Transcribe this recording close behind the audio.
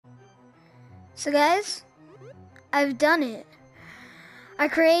So guys, I've done it. I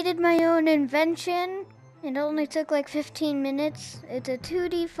created my own invention. It only took like 15 minutes. It's a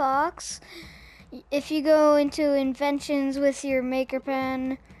 2D fox. If you go into inventions with your maker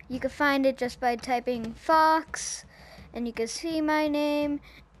pen, you can find it just by typing fox, and you can see my name,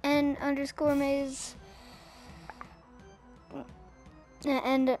 n_maze,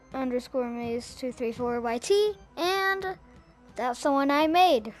 n_maze 234YT, and that's the one I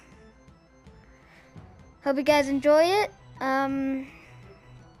made. Hope you guys enjoy it. I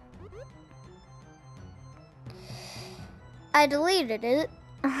deleted it.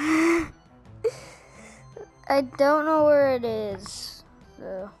 I don't know where it is,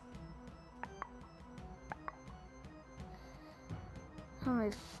 so let me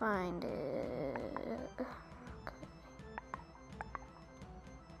find it.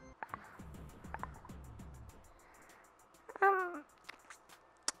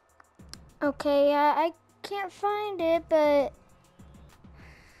 Okay, I can't find it, but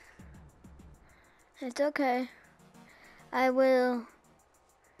it's okay. I will.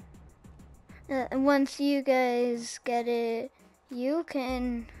 Once you guys get it, you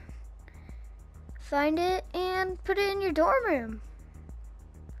can find it and put it in your dorm room.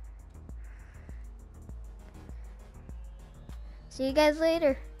 See you guys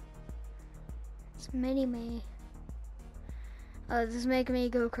later. It's Mini Me. Oh, this is making me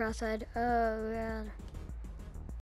go cross-eyed. Oh, God.